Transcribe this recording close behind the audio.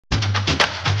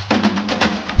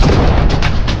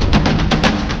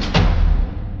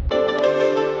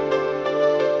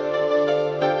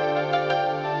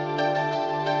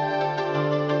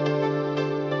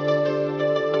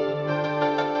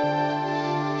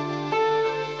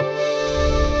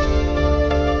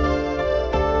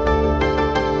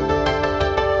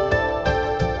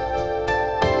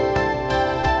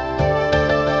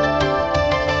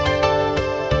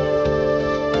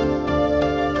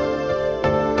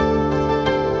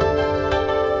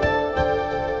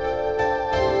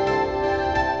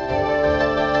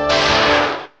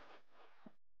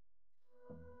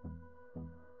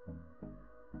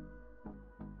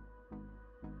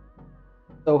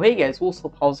Hey guys, what's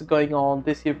up? How's it going on?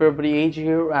 This is your everybody Age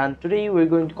here, and today we're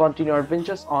going to continue our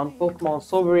adventures on Pokemon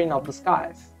Sovereign of the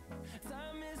Skies.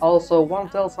 Also,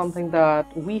 want to tell something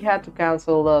that we had to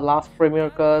cancel the last premiere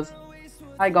because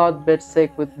I got a bit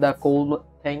sick with the cold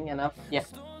thing enough. Yeah,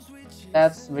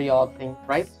 that's a very odd thing,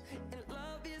 right?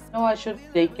 So I should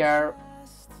take care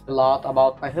a lot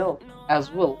about my health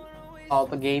as well, about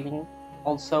the gaming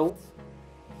also.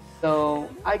 So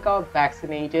I got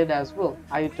vaccinated as well.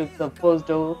 I took the first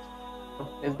dose.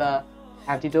 Is the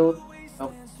antidote?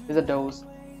 No, is a dose.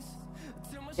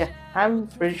 Yeah, I'm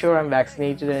pretty sure I'm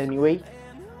vaccinated anyway.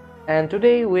 And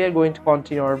today we are going to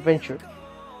continue our adventure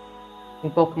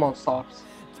in Pokemon Swords.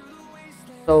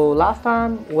 So last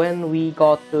time when we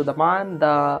got to the mine,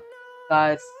 the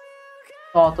guys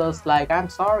taught us like, I'm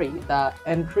sorry, the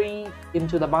entry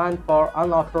into the mine for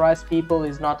unauthorized people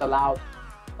is not allowed.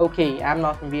 Okay, I'm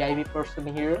not a VIP person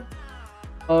here,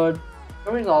 but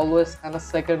there is always a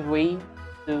second way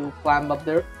to climb up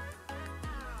there.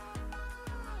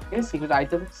 Any secret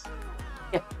items?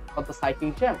 Yeah, got the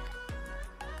cycling gem.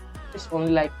 It's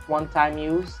only like one time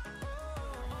use.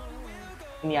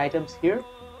 Any items here?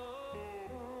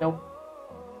 No.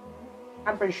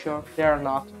 I'm pretty sure there are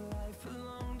not.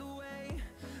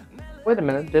 Wait a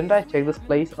minute, didn't I check this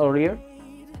place earlier?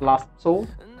 Last episode?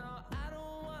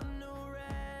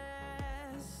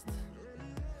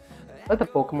 At the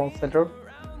Pokemon Center.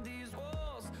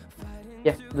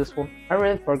 Yeah, this one. I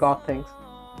really forgot things.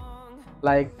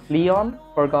 Like Leon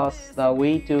forgot the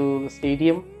way to the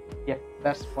stadium. Yeah,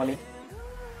 that's funny.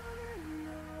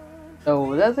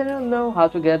 So does anyone know how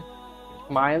to get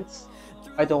mines?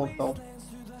 I don't know.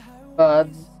 But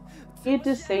it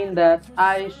is saying that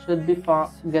I should be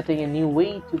getting a new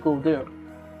way to go there.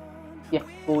 Yeah,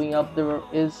 going up there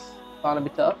is gonna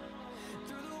be tough.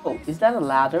 Oh, is that a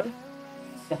ladder?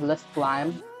 Yeah, let's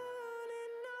climb.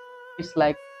 It's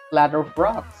like ladder of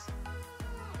rocks.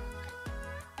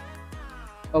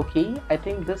 Okay, I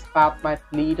think this path might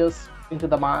lead us into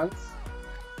the mines.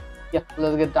 Yeah,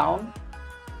 let's get down.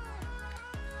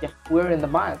 Yeah, we're in the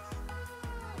mines.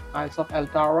 Mines of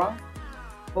Altara.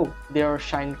 Oh, there are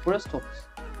shiny crystals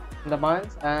in the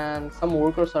mines, and some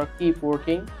workers are keep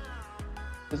working.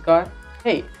 This guy,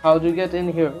 hey, how do you get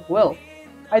in here? Well,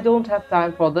 I don't have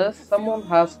time for this. Someone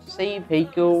has to save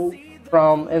Heiko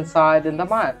from inside in the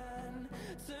mine.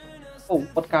 Oh,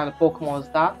 what kind of Pokemon is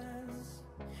that?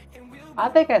 I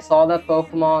think I saw that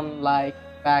Pokemon like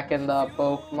back in the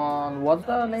Pokemon. What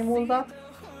the name was that?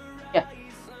 Yeah,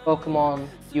 Pokemon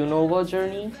Unova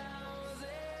Journey.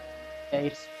 Yeah,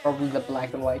 it's probably the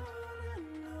black and white.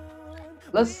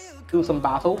 Let's do some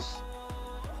battles.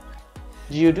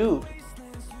 Geodude.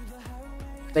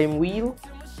 Same wheel.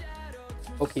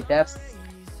 Okay, that's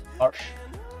harsh.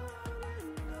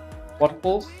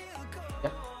 Waterfalls. Yeah,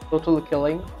 totally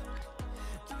killing.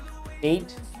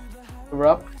 Nate.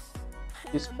 Erupt.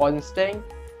 Use Poison Sting.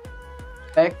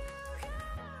 Back.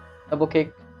 Double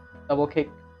kick. Double kick.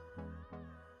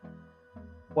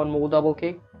 One more double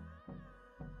kick.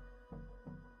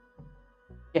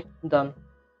 Yeah, done.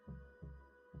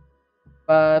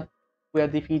 But we are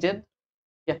defeated.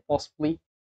 Yeah, possibly.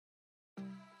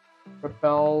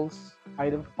 Repels.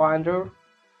 Item finder.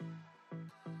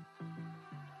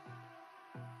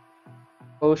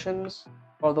 Potions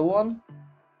for the one.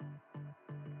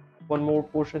 One more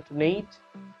potion to Nate.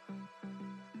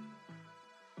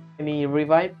 Any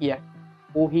revive? Yeah.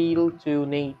 Full heal to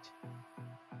Nate.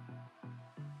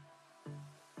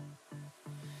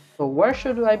 So where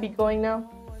should I be going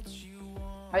now?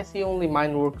 I see only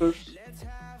mine workers.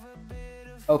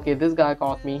 Okay, this guy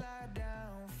caught me.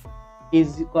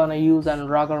 He's gonna use an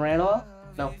Roggenrola?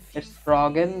 No, it's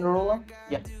Roggenrola?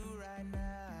 Yeah.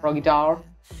 Froggy Tower.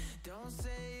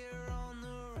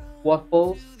 What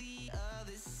pose?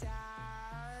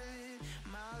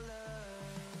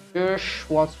 Kirsch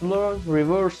wants to learn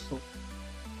reversal.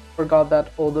 Forgot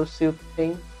that other silk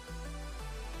thing.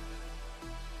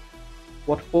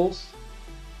 What pose?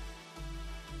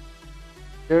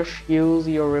 Kirsch, use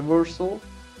your reversal.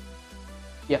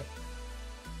 Yeah.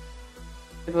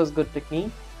 It was good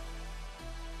technique.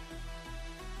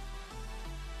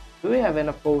 Do we have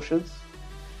enough potions?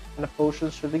 Enough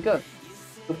potions should be good.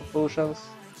 Super potions.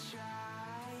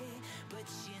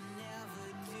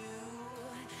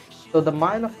 So the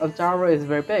mine of Altara is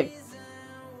very big.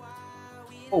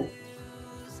 Oh,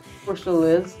 crystal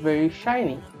is very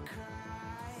shiny.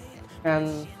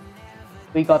 And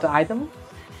we got an item.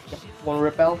 Yeah, one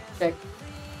repel check.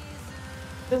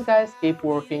 These guys keep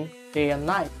working day and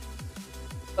night.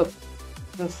 Look,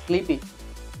 it's sleepy.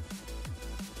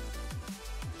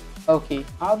 Okay,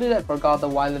 how did I forget the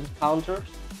wild encounters?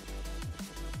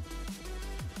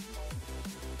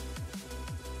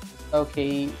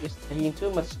 Okay, it's taking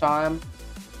too much time.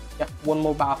 Yeah, one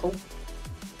more battle.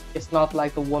 It's not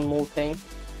like the one more thing.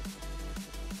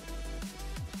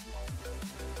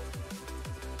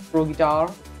 Pro guitar.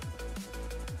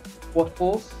 What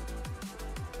force?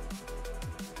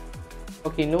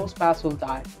 Okay, no spaz will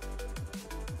die.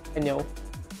 I know.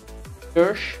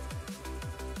 Kirsch.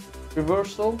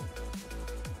 Reversal.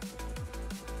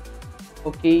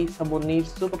 Okay, someone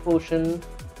needs super potion.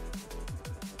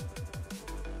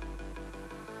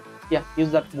 Yeah,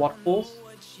 use that what force.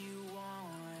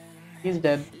 He's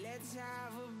dead.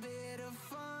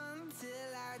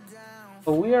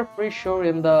 So we are pretty sure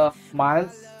in the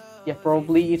mines. Yeah,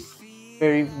 probably it's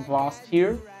very vast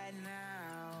here.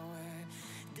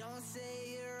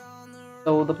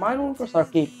 So the mine workers are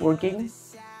keep working.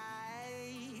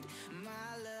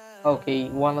 Okay,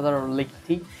 one other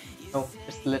liquidity. No,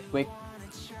 just Litwick.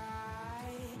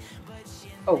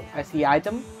 Oh, I see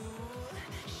item.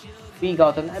 We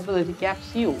got an ability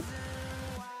capsule.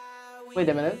 Wait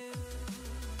a minute.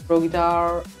 Pro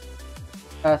guitar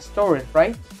store it,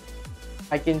 right?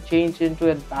 I can change into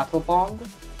a battle bond.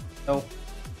 No,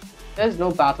 there's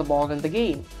no battle bond in the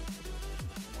game.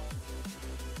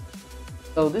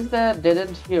 So this is the dead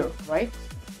end here, right?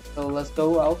 So let's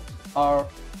go out, or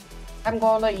I'm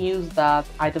gonna use that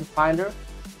item finder.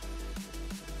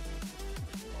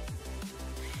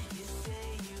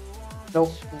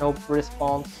 Nope, no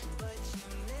response.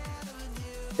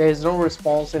 There is no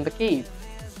response in the cave.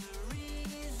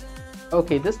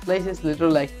 Okay, this place is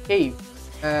literally like a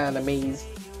cave and a maze.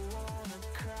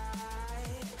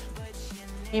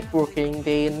 Keep working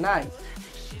day and night.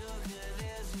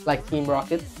 Like Team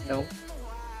Rocket, no.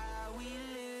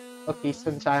 Okay,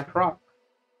 some giant rock.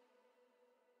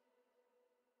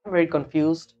 I'm very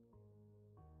confused.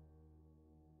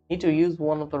 Need to use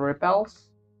one of the repels.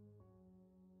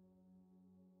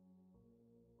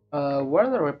 Where are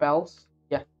the repels?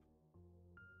 Yeah.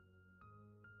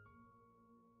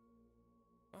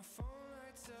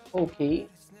 Okay,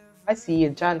 I see a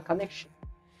giant connection.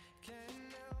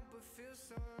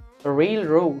 The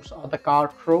railroads or the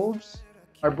cart roads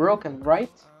are broken,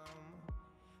 right?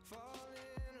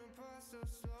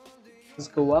 Let's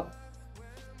go up,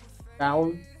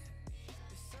 down.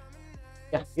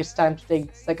 Yeah, it's time to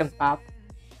take the second path.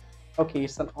 Okay,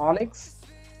 it's an onyx.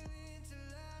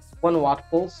 1 watt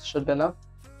pulse should be enough.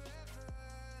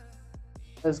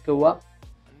 Let's go up.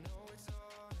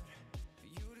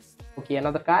 Okay,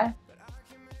 another guy.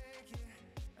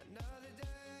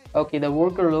 Okay, the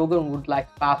worker Logan would like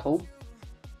battle.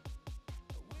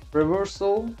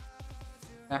 Reversal.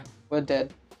 Nah, we're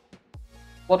dead.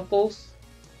 What pulse?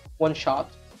 1 shot.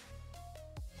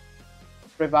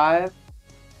 Revive.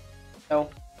 No.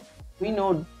 We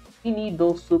know we need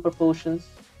those super potions.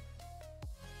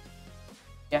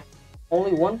 Yeah.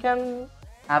 Only one can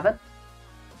have it.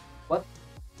 What?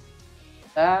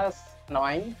 That's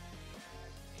annoying.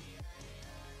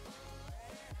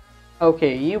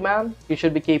 Okay, you man, you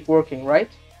should be keep working,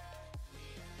 right?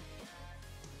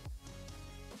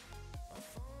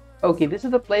 Okay, this is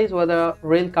the place where the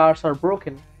rail cars are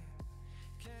broken.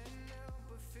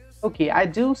 Okay, I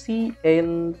do see a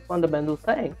fundamental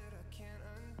thing.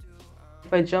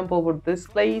 If I jump over this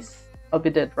place, I'll be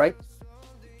dead, right?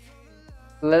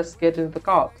 Let's get into the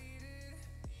cart.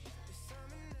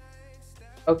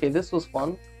 Okay, this was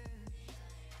fun.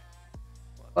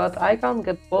 But I can't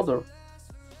get further.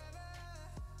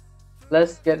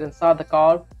 Let's get inside the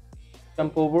car.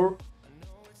 Jump over.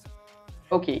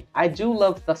 Okay, I do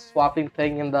love the swapping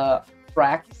thing in the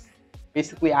tracks.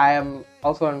 Basically, I am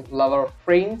also a lover of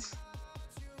trains.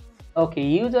 Okay,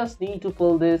 you just need to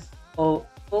pull this. Oh,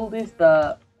 pull this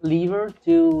the lever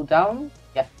to down.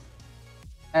 Yeah,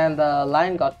 and the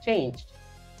line got changed.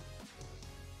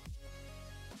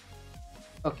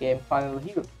 Okay, I'm finally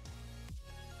here.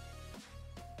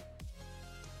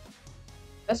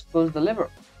 Let's push the lever.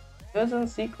 There's a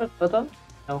secret button.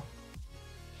 No.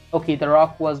 Okay, the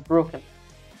rock was broken.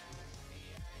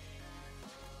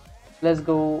 Let's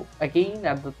go again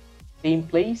at the same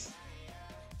place.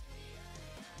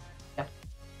 Yeah.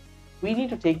 We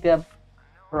need to take the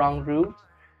wrong route.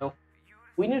 No.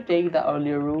 We need to take the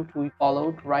earlier route we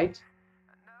followed, right?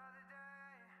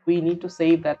 We need to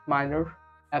save that miner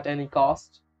at any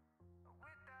cost.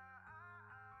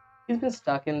 He's been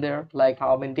stuck in there like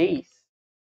how many days?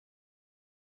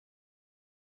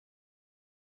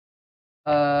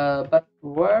 But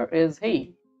where is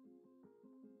he?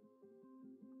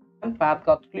 And path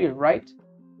got clear, right?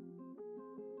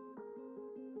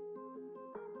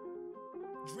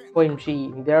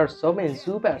 OMG, there are so many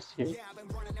Zubers here.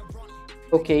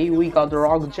 Okay, we got the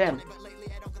rock gem.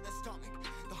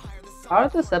 Are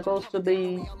there supposed to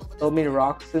be so many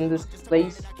rocks in this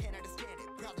place?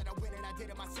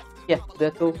 Yeah, there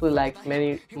are totally like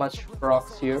many much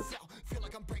rocks here.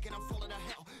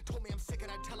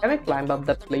 Can I climb up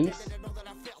that place?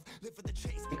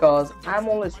 Because I'm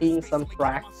only seeing some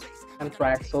tracks and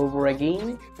tracks over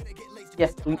again.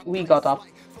 Yes, we got up.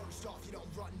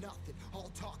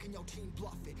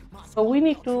 So we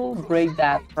need to break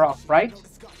that rock, right?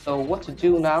 So what to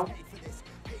do now?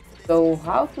 So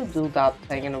how to do that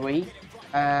thing in a way?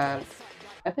 And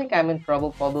I think I'm in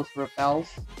trouble for those repels.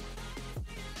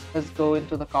 Let's go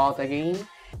into the cart again.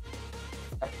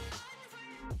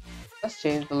 Let's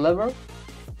change the lever.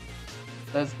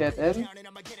 Let's get in.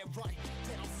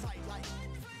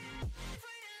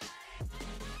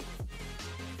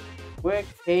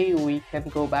 Okay, we can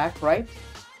go back, right?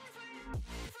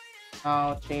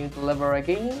 Now change the lever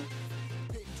again.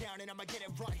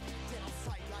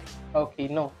 Okay,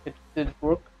 no, it didn't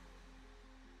work.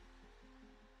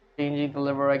 Changing the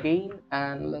lever again,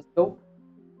 and let's go.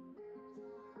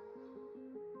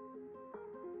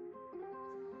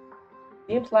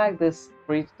 Seems like this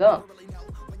street's done.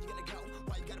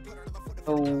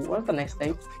 So what's the next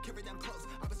stage?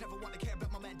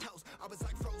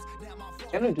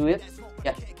 Can we do it?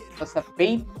 Yeah. Let's have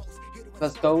faith.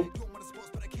 Let's go.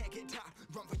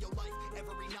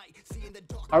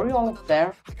 Are we almost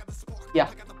there? Yeah.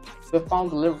 We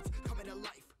found the lever.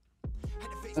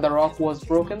 And the rock was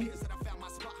broken.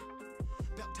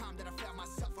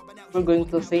 We're going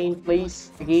to the same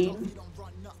place again.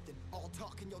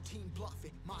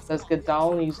 Let's get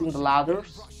down using the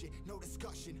ladders.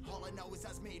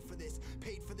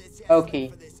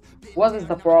 Okay. What is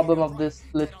the problem of this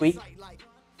Litwick?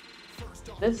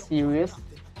 This serious?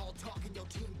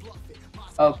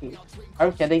 Okay. Are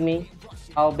you kidding me?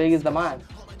 How big is the man?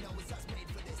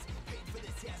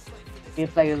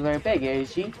 Seems like it's very big,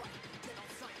 AG.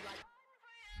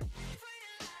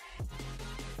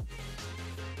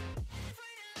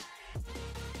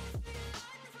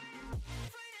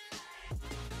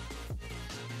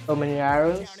 So many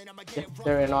arrows. Yeah,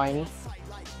 they're annoying.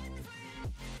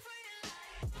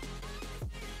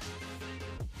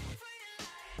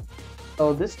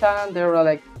 So this time there are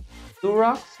like 2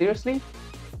 rocks, seriously?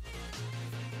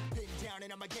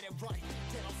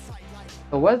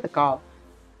 So where's the cop?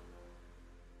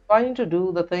 So I need to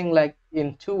do the thing like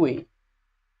in 2 ways.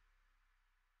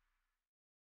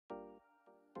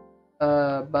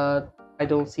 But I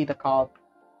don't see the cop.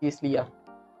 Yes, Leah.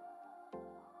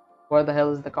 Where the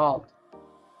hell is the cop?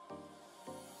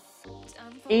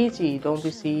 AG, don't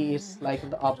you see it's like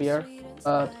up here?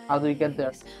 But how do you get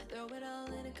there?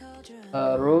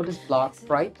 Road is blocked,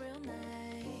 right?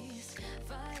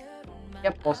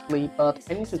 Yeah, possibly, but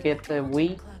I need to get the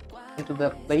way into the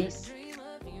place.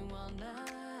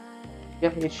 Yeah,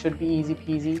 it should be easy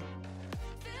peasy.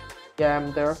 Yeah,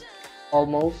 I'm there.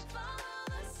 Almost.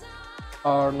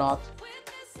 Or not.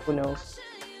 Who knows?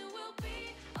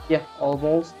 Yeah,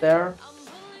 almost there.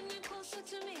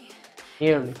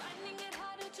 Nearly.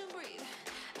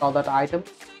 Got that item.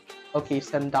 Okay,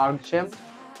 some dark gem.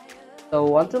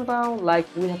 So until now, like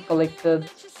we have collected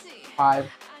 5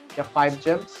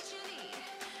 gems.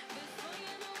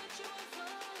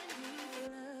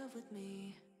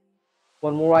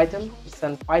 One more item, it's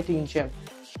a fighting gem.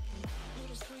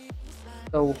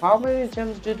 So how many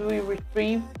gems did we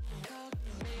retrieve?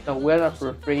 No, we're not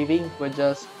retrieving, we're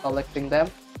just collecting them.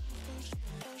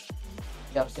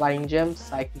 Yeah, flying gem,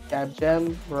 psychic type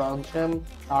gem, bronze gem,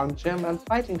 dark gem, and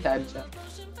fighting type gem.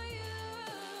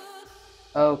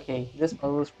 Okay, this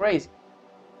puzzle is crazy.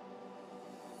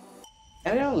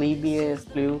 Can you leave me a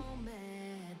clue?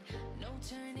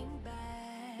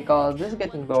 Because this is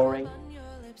getting boring.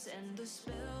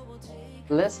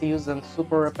 Let's use a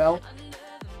super repel.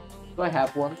 Do I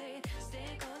have one?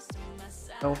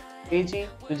 No. AG,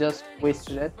 you just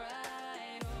wasted it.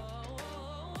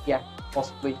 Yeah,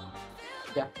 possibly.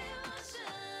 Yeah.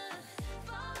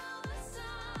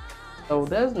 So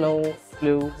there's no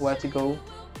clue where to go.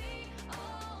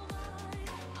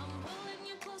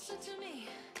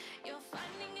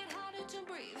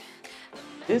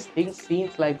 This thing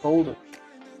seems like golden.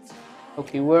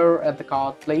 Okay, we're at the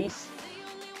card place.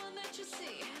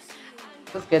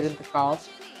 Let's get in the card.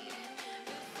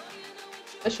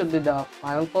 This should be the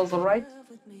final puzzle, right?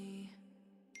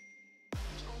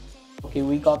 Okay,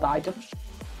 we got the item.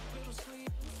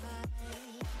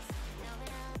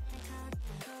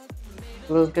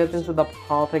 Let's get into the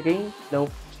path again. No,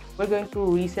 we're going to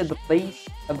reset the place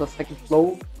at the second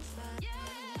floor.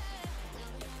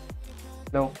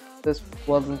 No, this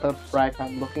wasn't the track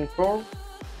I'm looking for.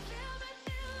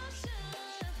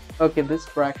 Okay, this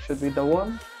track should be the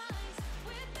one.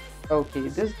 Okay,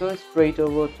 this goes straight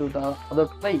over to the other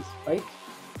place, right?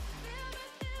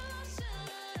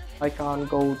 I can't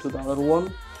go to the other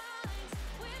one.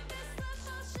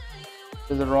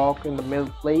 There's a rock in the middle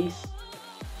place.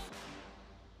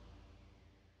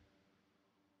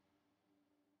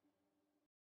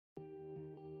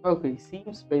 Okay,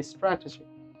 seems very strategic.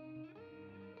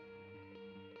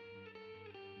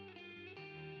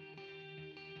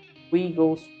 We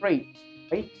go straight,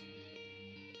 right?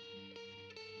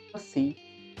 Let's see.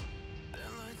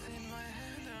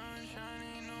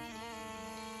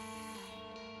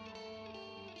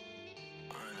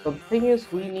 So the thing is,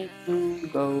 we need to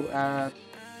go and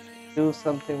do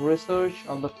something research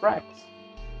on the tracks.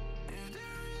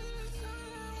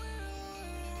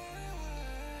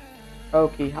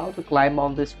 Okay, how to climb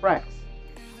on these tracks?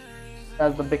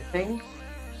 That's the big thing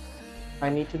I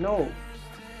need to know.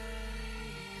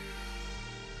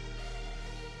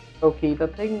 Okay, the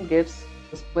thing gets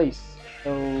displaced.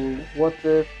 So what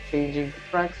if changing the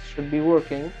tracks should be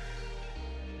working?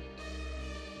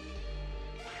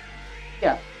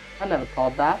 Yeah, I never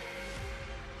thought that.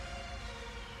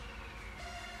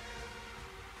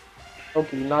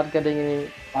 Okay, not getting any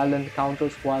violent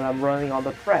encounters while I'm running on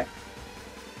the track.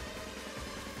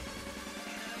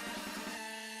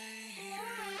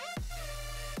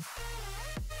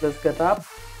 Let's get up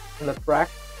on the track.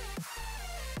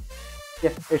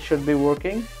 Yeah, it should be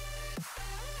working.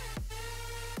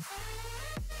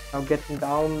 Now getting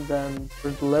down, then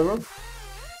push the lever.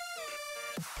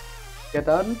 Get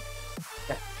on.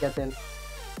 Yeah, get in.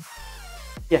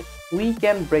 Yeah, we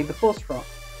can break the first rock.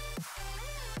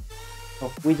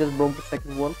 Oh, we just broke the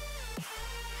second one.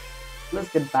 Let's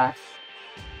get back.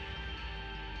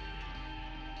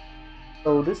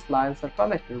 So these lines are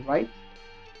connected, right?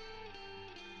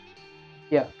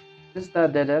 Yeah, this is the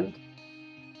dead end.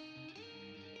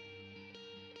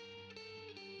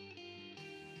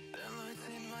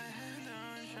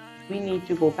 We need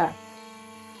to go back.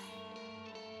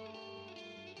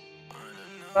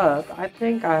 But I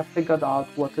think I have figured out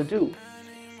what to do.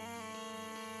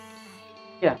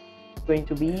 Yeah, it's going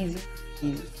to be easy.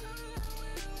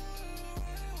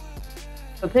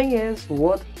 The thing is,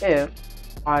 what if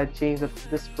I change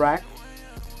this track?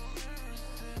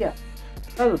 Yeah,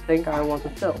 that's the thing I want to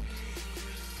tell.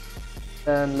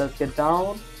 Then let's get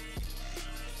down.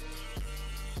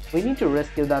 We need to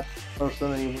rescue that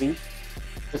person anyway.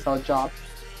 It's our job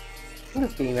in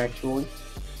this game actually.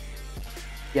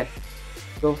 Yes,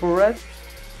 go for it.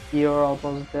 You're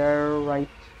almost there, right?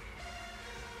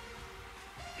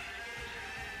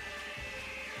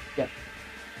 Yeah,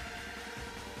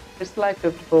 it's like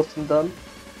 50% done.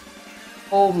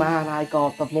 Oh man, I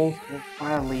got the monster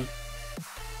finally.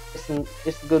 It's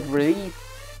a good relief.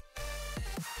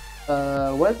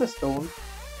 Where's the stone?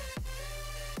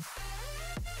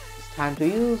 It's time to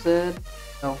use it.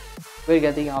 No, we're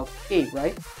getting out of the cave,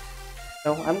 right?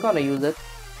 No, I'm gonna use it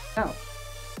now.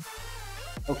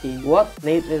 Okay, what?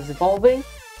 Nate is evolving?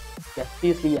 Yeah,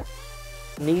 seriously, yeah.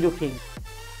 Nidoking.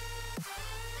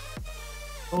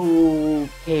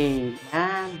 Okay,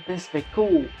 man, this is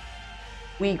cool.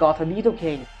 We got a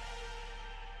Nidoking.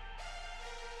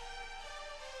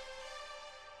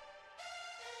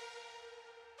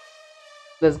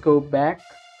 Let's go back.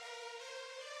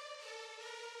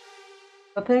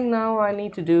 The thing now I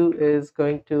need to do is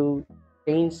going to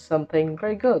change something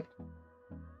very good.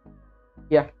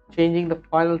 Yeah, changing the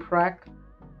final track.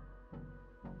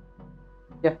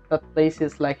 Yeah, that place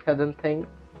is like hidden thing.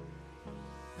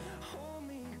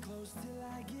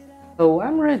 So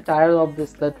I'm really tired of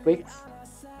this lyrics.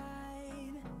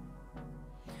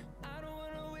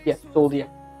 Yeah, told you.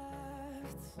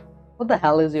 What the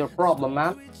hell is your problem,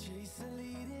 man?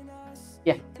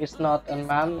 Yeah, it's not a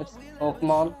man, it's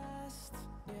Pokemon.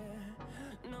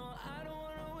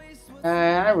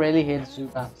 And I really hate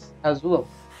Zubats as well.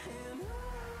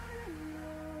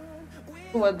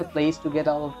 Where's the place to get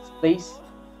out of this place?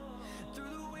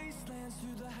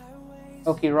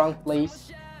 Okay, wrong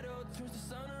place.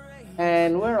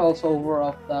 And we're also over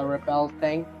of the repel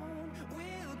thing.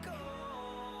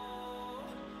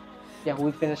 Yeah,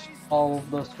 we finished all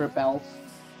of those repels.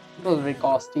 It was very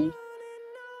costly.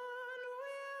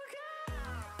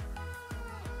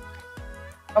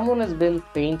 Someone has been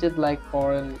painted like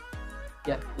for a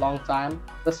long time.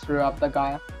 Just stir up the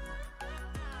guy.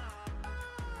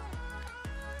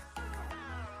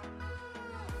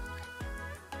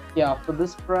 Yeah, for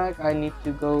this track I need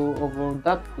to go over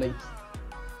that place.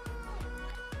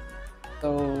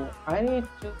 So I need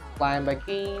to climb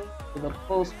again to the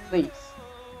first place.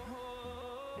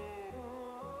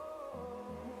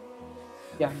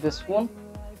 Yeah, this one,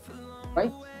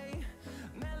 right?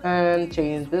 and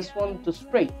change this one to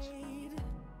straight.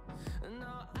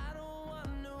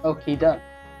 Okay, done.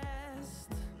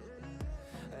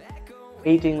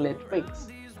 18 lit tricks.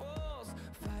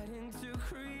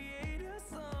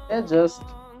 Yeah, just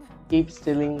keep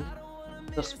stealing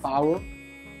this power.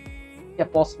 Yeah,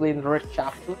 possibly in the red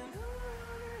chapter.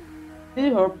 Did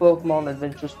you hear Pokemon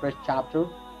Adventures Red chapter?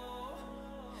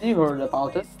 Did you heard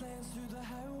about it?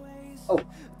 Oh,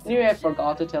 anyway, I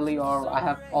forgot to tell you, or I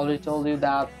have already told you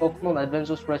that Pokemon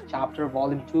Adventures Red chapter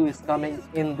Volume 2 is coming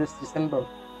in this December.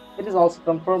 It is also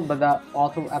confirmed by the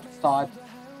author at the start,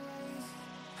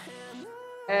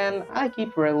 and I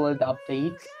keep regular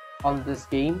updates on this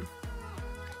game.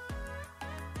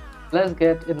 Let's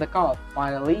get in the car,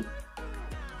 finally.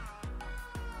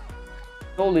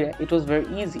 Told you, it was very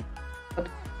easy, but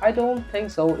I don't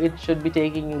think so. It should be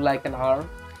taking you like an hour.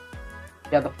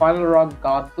 Yeah, the final rock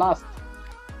got blast.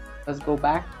 Let's go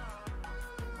back.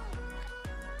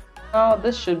 Now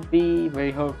this should be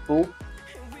very hurtful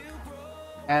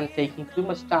and taking too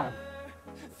much time,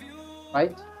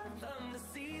 right?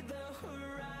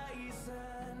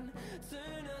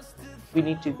 We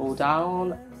need to go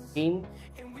down again.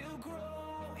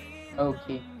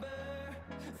 Okay.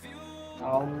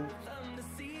 Down.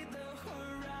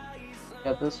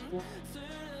 Get this one.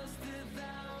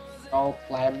 Now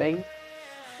climbing.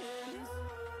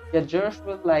 Yeah, Josh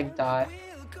will like die.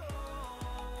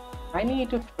 I need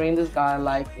to train this guy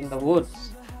like in the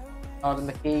woods, not in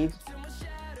the caves.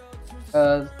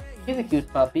 Cause he's a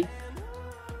cute puppy.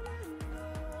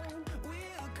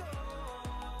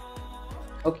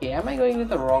 Okay, am I going to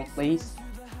the wrong place?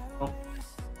 No.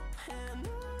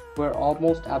 We're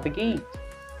almost at the gate.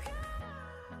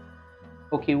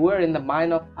 Okay, we're in the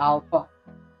mine of Alpha.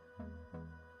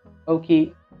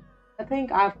 Okay, I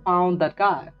think I found that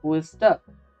guy who is stuck.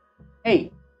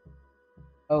 Hey.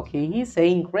 Okay, he's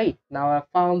saying great. Now I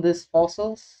found these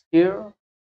fossils here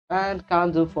and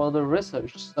can't do further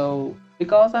research. So,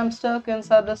 because I'm stuck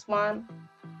inside this mine,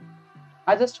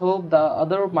 I just hope the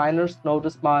other miners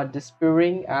notice my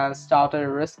disappearing and start a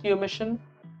rescue mission.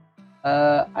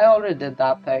 I already did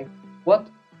that thing. What?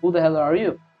 Who the hell are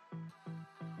you?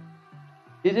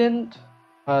 Didn't...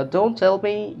 don't tell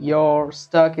me you're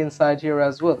stuck inside here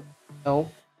as well. No?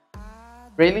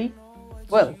 Really?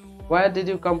 Well, where did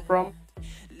you come from?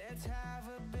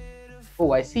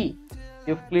 Oh, I see.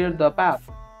 You've cleared the path.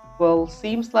 Well,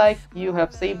 seems like you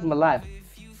have saved my life.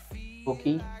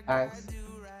 Okay, thanks.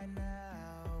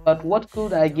 But what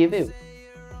could I give you?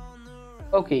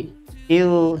 Okay,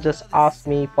 he'll just ask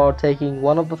me for taking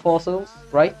one of the fossils,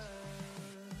 right?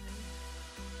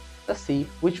 Let's see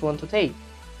which one to take.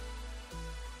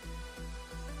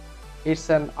 It's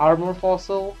an armor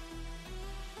fossil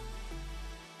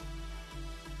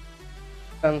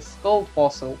and skull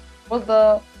fossil.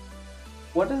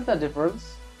 What is the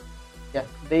difference? Yeah,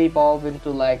 they evolve into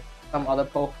like some other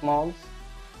Pokemons,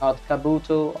 not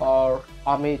Kabuto or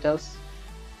Amitas.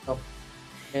 No,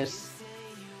 it's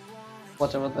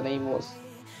whatever the name was.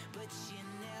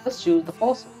 Let's choose the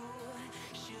fossil.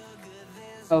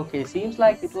 Okay, seems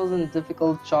like it was a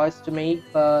difficult choice to make,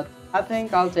 but I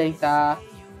think I'll take the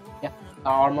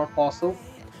armor fossil.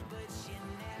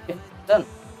 Okay, done.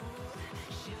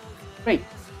 Great.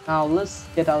 Now let's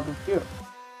get out of here.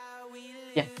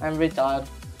 Yeah, I'm very tired.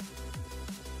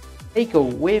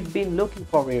 Eiko, we've been looking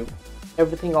for you.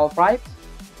 Everything alright?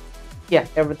 Yeah,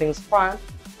 everything's fine.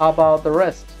 How about the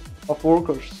rest of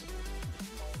workers?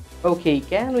 Okay,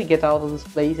 can we get out of this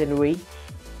place anyway?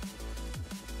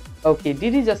 Okay,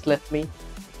 did he just left me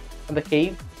in the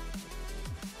cave?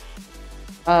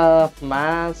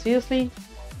 Man, seriously?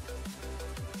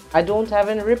 I don't have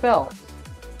any repel.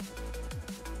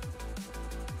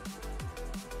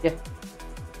 Yeah,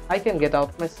 I can get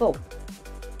out myself.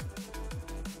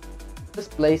 This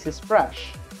place is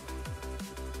trash.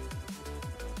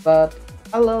 But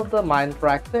I love the mine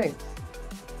track things.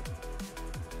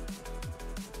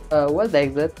 Where's the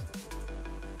exit?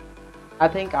 I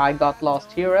think I got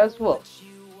lost here as well.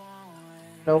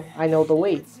 No, I know the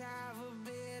way.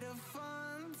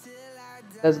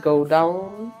 Let's go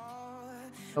down.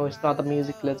 No, it's not the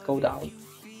music. Let's go down.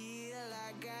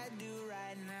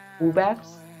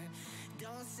 Ubats?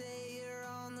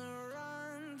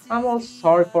 I'm also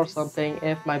sorry for something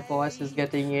if my voice is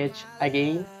getting itch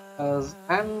again, because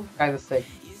I'm kinda sick.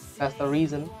 That's the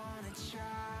reason.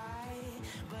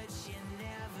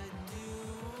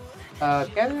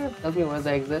 Can you tell me where's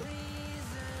the exit?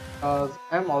 Because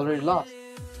I'm already lost.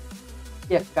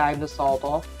 Yeah, kinda sort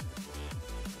of.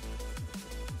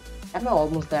 Am I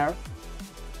almost there?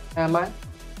 Am I?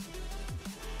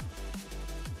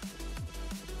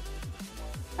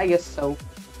 I guess so.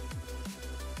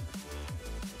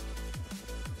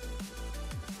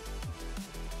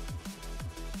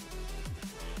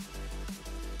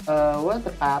 Where's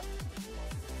the path?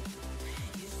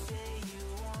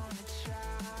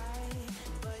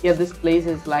 Yeah, this place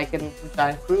is like an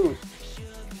giant cruise.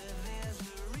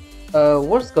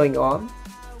 What's going on?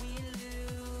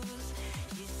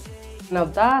 Now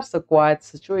that's a quiet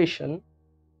situation.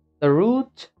 The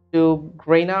route to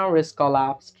Grainar is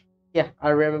collapsed. Yeah, I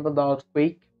remember the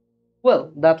earthquake.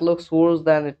 Well, that looks worse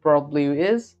than it probably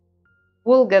is.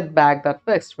 We'll get back that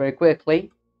fixed very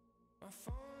quickly.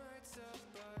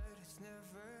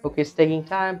 Okay, it's taking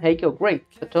time. Hey, yo, great.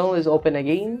 The tunnel is open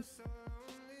again.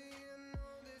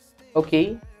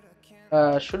 Okay.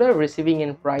 Should I receiving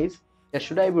any prize? Yeah,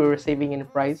 should I be receiving any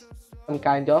prize? Some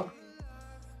kind of.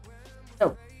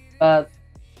 No. But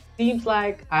seems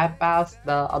like I passed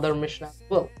the other mission as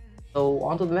well. So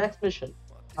on to the next mission.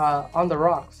 On the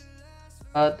rocks.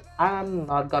 But I'm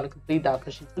not gonna complete that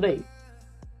mission today.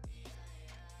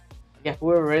 Yeah,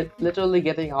 we're literally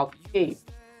getting out of the cave.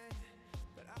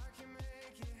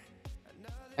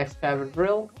 Excavate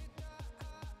drill.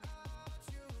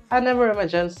 I never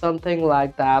imagined something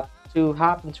like that to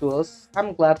happen to us.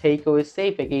 I'm glad Heiko is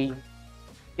safe again.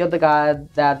 You're the guy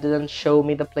that didn't show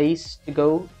me the place to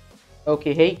go.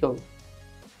 Okay, Heiko.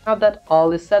 Now that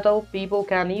all is settled, people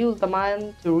can use the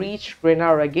mine to reach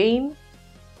Grenar again.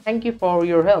 Thank you for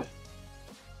your help.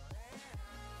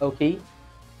 Okay,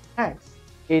 thanks.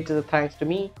 It is a thanks to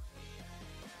me.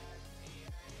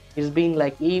 It's been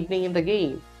like evening in the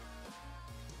game.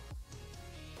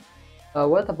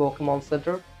 Where's the Pokemon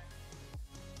Center?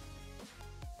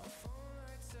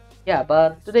 Yeah,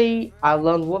 but today I've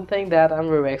learned one thing that I'm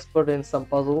very expert in some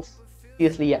puzzles.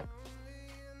 Seriously, yeah.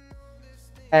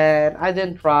 And I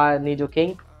didn't try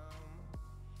Nidoking.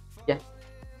 Yeah,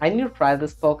 I need to try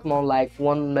this Pokemon like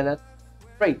 1 minute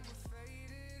straight.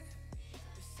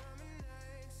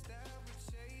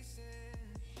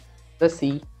 Let's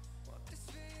see.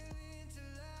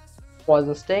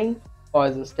 Poison Sting,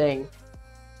 Poison Sting.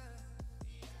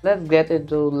 Let's get it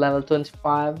to level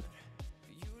 25.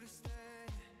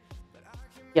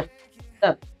 Yeah,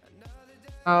 done.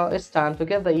 Now it's time to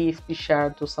get the EXP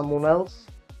shared to someone else.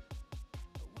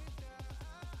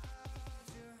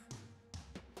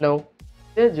 No.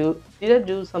 Did I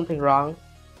do something wrong?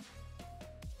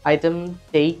 Item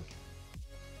take.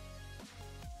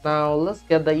 Now let's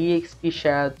get the EXP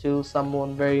shared to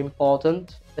someone very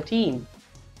important. The team.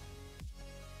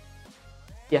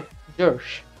 Yeah,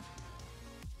 Jersh.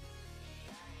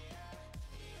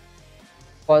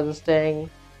 Poison Sting.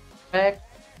 Back.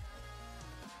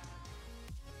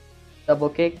 Double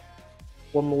kick.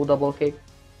 One more double kick.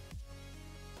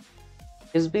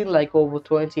 It's been like over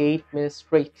 28 minutes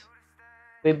straight.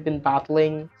 We've been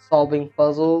battling, solving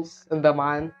puzzles in the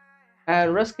mine,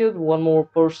 and rescued one more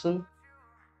person.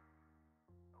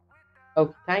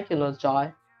 Oh, thank you, no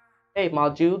joy. Hey,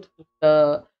 Majude,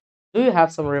 do you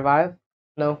have some revive?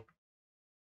 No,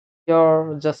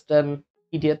 you're just an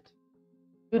idiot.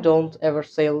 You don't ever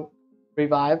sell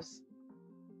revives.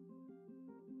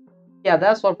 Yeah,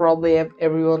 that's what probably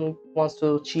everyone wants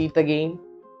to cheat the game.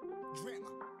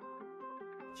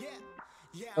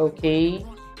 Okay,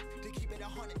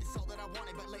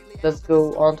 let's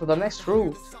go on to the next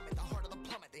route.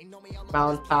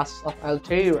 Mount Pass of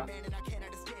Altera.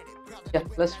 Yeah,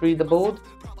 let's read the board.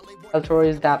 Altera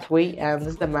is that way and this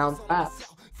is the Mount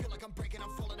Pass.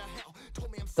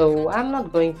 So I'm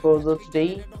not going further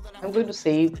today. I'm going to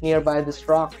save nearby this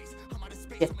rock.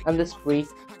 Yeah, and this tree.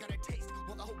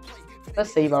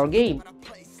 Let's save our game.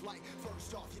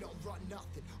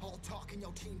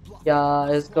 Yeah,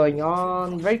 it's going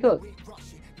on very good.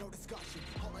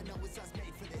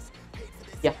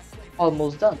 Yeah,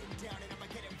 almost done.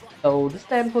 So this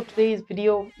time for today's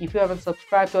video. If you haven't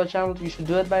subscribed to our channel, you should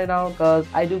do it by now because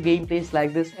I do gameplays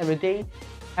like this every day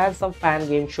and some fan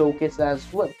game showcase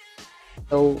as well.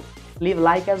 So leave a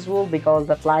like as well because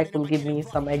that like will give me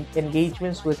some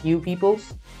engagements with you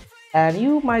peoples, and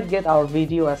you might get our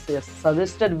video as a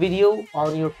suggested video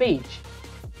on your page.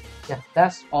 Yeah,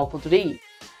 that's all for today.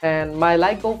 And my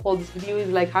like goal for this video is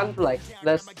like 100 likes.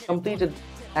 Let's complete it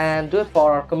and do it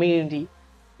for our community.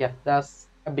 Yeah, that's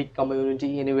a big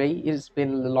community anyway. It's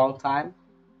been a long time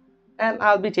and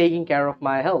I'll be taking care of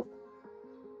my health.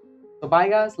 So bye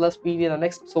guys, let's meet in the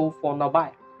next episode. For now,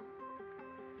 bye.